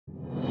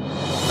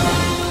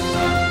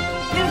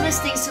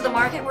to the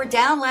market were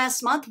down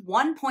last month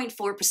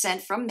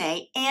 1.4% from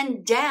May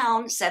and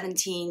down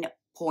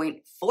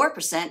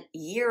 17.4%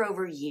 year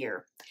over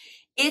year.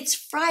 It's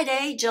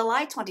Friday,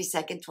 July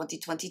 22nd,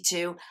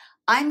 2022.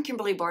 I'm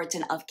Kimberly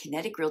Barton of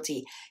Kinetic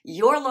Realty,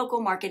 your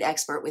local market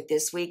expert with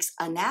this week's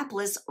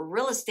Annapolis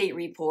Real Estate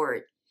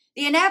Report.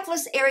 The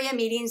Annapolis area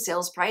median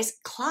sales price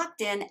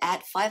clocked in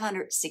at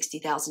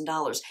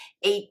 $560,000,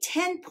 a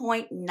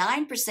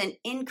 10.9%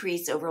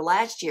 increase over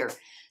last year.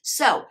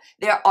 So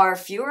there are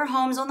fewer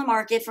homes on the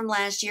market from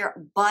last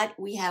year, but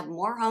we have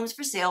more homes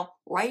for sale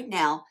right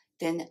now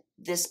than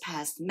this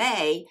past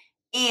May,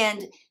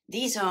 and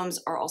these homes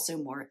are also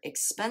more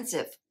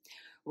expensive.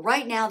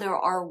 Right now, there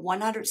are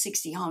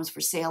 160 homes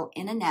for sale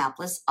in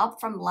Annapolis, up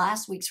from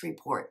last week's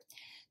report.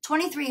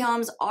 23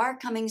 homes are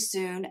coming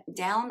soon,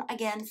 down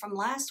again from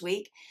last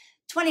week.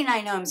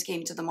 29 homes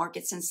came to the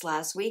market since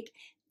last week,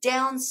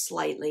 down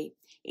slightly.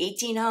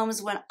 18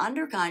 homes went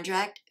under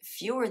contract,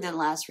 fewer than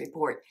last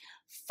report.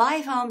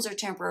 5 homes are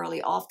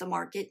temporarily off the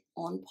market,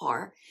 on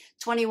par.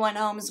 21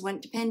 homes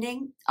went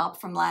pending, up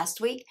from last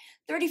week.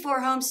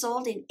 34 homes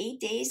sold in 8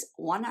 days,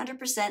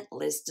 100%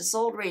 list to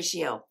sold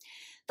ratio.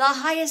 The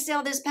highest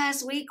sale this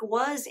past week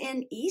was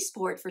in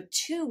Eastport for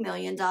 $2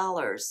 million.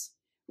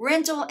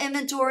 Rental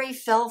inventory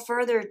fell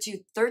further to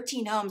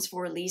 13 homes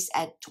for lease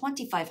at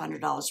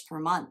 $2,500 per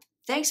month.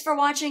 Thanks for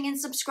watching and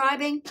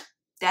subscribing.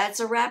 That's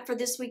a wrap for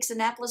this week's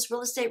Annapolis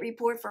Real Estate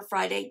Report for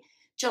Friday,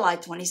 July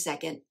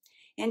 22nd.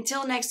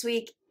 Until next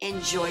week,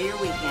 enjoy your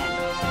weekend.